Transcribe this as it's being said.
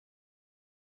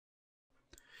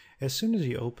As soon as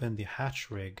you open the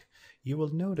hatch rig, you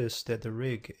will notice that the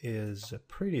rig is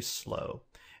pretty slow,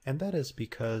 and that is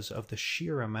because of the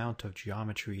sheer amount of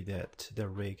geometry that the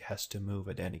rig has to move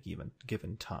at any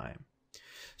given time.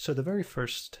 So the very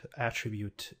first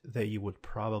attribute that you would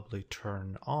probably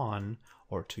turn on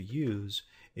or to use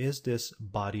is this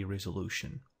body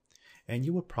resolution, and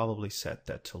you would probably set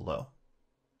that to low.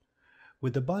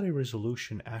 With the body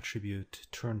resolution attribute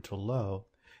turned to low,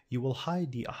 you will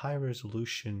hide the high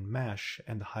resolution mesh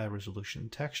and the high resolution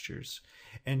textures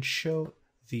and show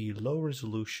the low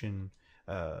resolution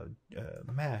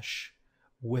mesh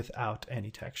without any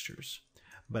textures.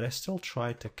 But I still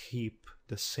try to keep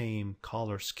the same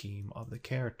color scheme of the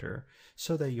character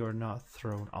so that you're not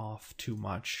thrown off too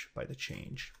much by the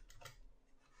change.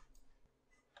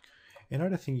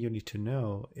 Another thing you need to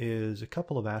know is a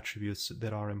couple of attributes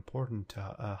that are important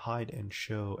to hide and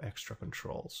show extra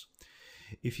controls.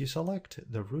 If you select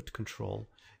the root control,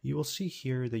 you will see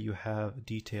here that you have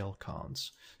detail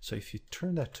counts. So if you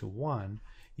turn that to 1,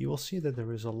 you will see that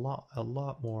there is a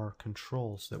lot more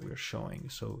controls that we're showing.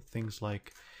 So things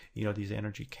like, these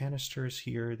energy canisters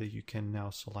here that you can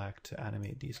now select to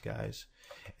animate these guys.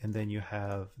 And then you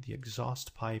have the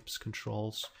exhaust pipes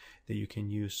controls that you can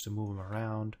use to move them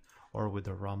around, or with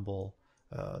the rumble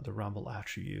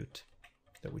attribute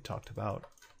that we talked about.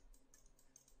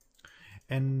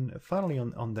 And finally,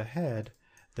 on the head,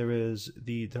 there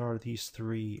are these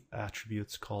 3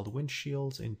 attributes called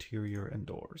windshields, interior, and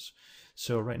doors.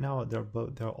 So right now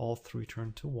they're all 3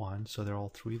 turned to 1, so they're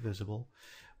all 3 visible,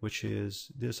 which is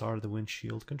these are the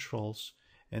windshield controls,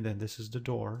 and then this is the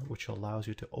door, which allows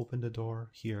you to open the door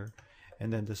here,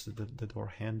 and then this is the door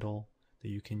handle that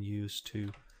you can use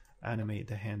to animate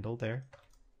the handle there.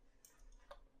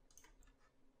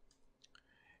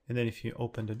 And then if you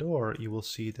open the door, you will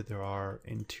see that there are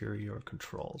interior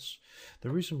controls. The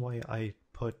reason why I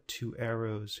put 2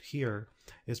 arrows here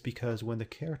is because when the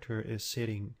character is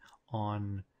sitting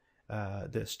on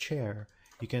this chair,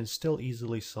 you can still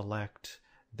easily select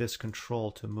this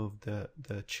control to move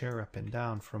the chair up and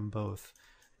down from both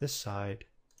this side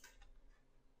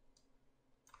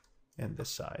and this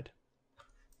side.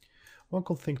 One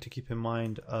cool thing to keep in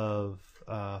mind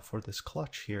for this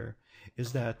clutch here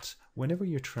is that whenever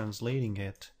you're translating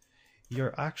it,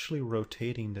 you're actually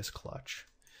rotating this clutch.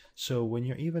 So when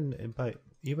you're even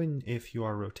if you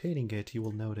are rotating it, you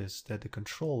will notice that the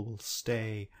control will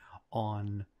stay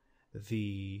on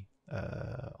the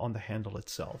handle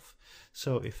itself.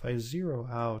 So if I zero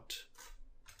out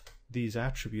these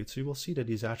attributes, you will see that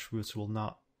these attributes will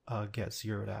not get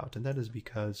zeroed out, and that is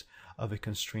because of a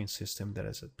constraint system that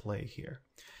is at play here.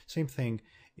 Same thing,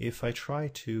 if I try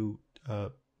to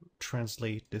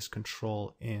translate this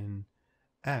control in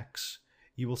X,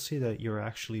 you will see that you're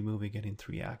actually moving it in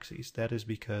 3 axes. That is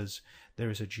because there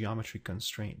is a geometry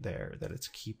constraint there that it's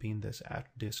keeping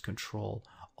this control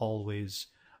always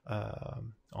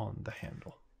on the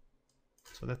handle.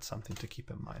 So that's something to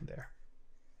keep in mind there.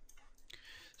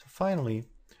 So finally,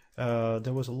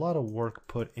 there was a lot of work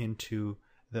put into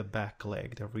the back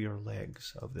leg, the rear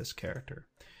legs of this character.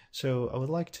 So I would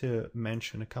like to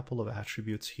mention a couple of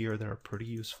attributes here that are pretty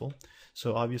useful.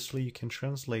 So obviously you can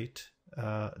translate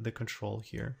the control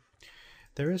here.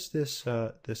 There is this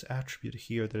attribute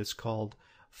here that is called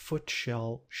foot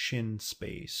shell shin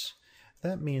space.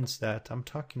 That means that I'm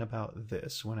talking about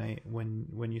this.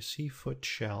 When you see foot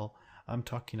shell, I'm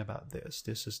talking about this.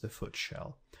 This is the foot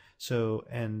shell. So,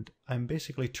 and I'm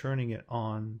basically turning it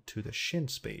on to the shin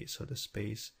space, so the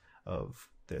space of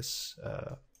this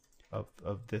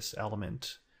this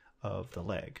element of the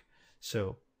leg.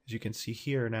 So as you can see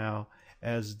here now,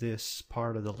 as this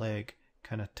part of the leg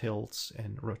kind of tilts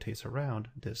and rotates around,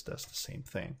 this does the same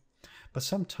thing. But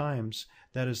sometimes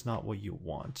that is not what you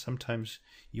want. Sometimes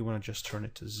you want to just turn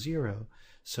it to 0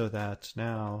 so that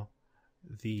now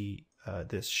the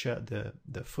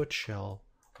foot shell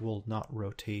will not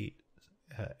rotate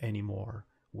anymore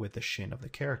with the shin of the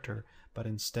character, but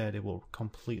instead it will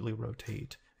completely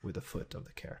rotate with the foot of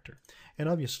the character. And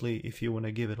obviously, if you want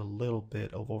to give it a little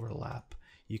bit of overlap,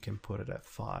 you can put it at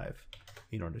 5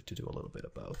 in order to do a little bit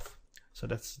of both. So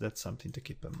that's something to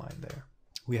keep in mind there.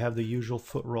 We have the usual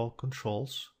foot roll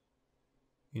controls,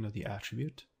 the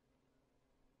attribute.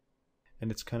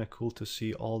 And it's kind of cool to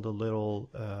see all the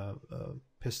little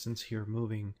pistons here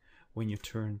moving when you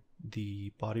turn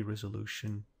the body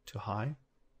resolution to high.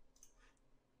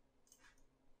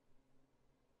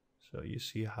 So you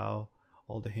see how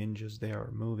all the hinges there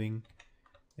are moving,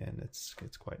 and it's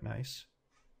quite nice.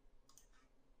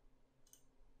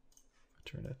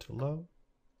 Turn that to low.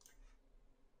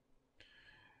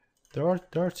 there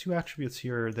are two attributes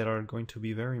here that are going to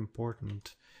be very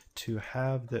important to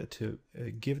have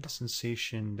give the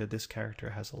sensation that this character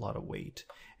has a lot of weight,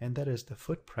 and that is the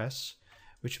foot press,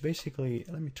 which basically,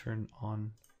 let me turn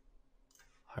on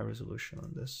high resolution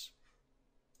on this.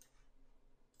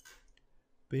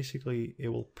 Basically, it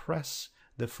will press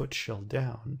the foot shell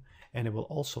down, and it will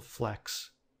also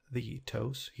flex the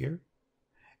toes here.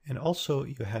 And also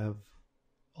you have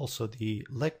also the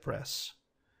leg press,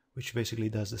 which basically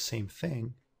does the same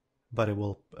thing, but it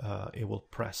will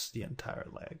press the entire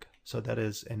leg. So that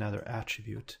is another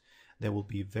attribute that will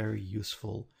be very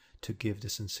useful to give the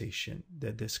sensation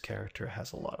that this character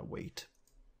has a lot of weight.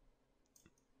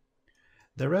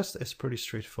 The rest is pretty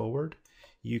straightforward.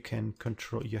 You can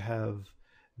control, you have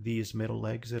these middle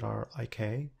legs that are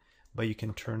IK, but you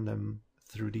can turn them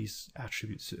through these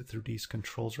attributes, through these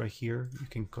controls right here. You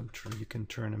can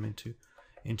turn them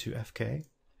into FK.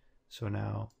 So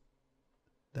now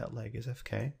that leg is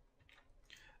FK,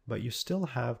 but you still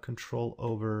have control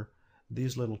over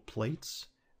these little plates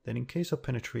that in case of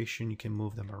penetration you can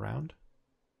move them around.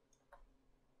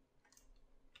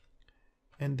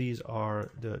 And these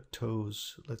are the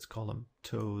toes, let's call them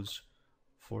toes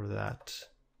for that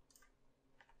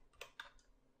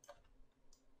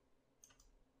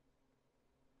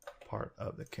part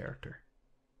of the character.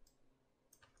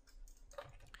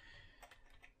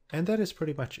 And that is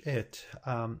pretty much it.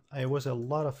 It was a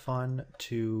lot of fun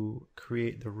to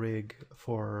create the rig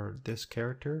for this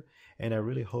character, and I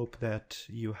really hope that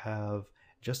you have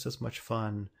just as much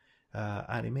fun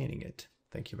animating it.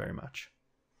 Thank you very much.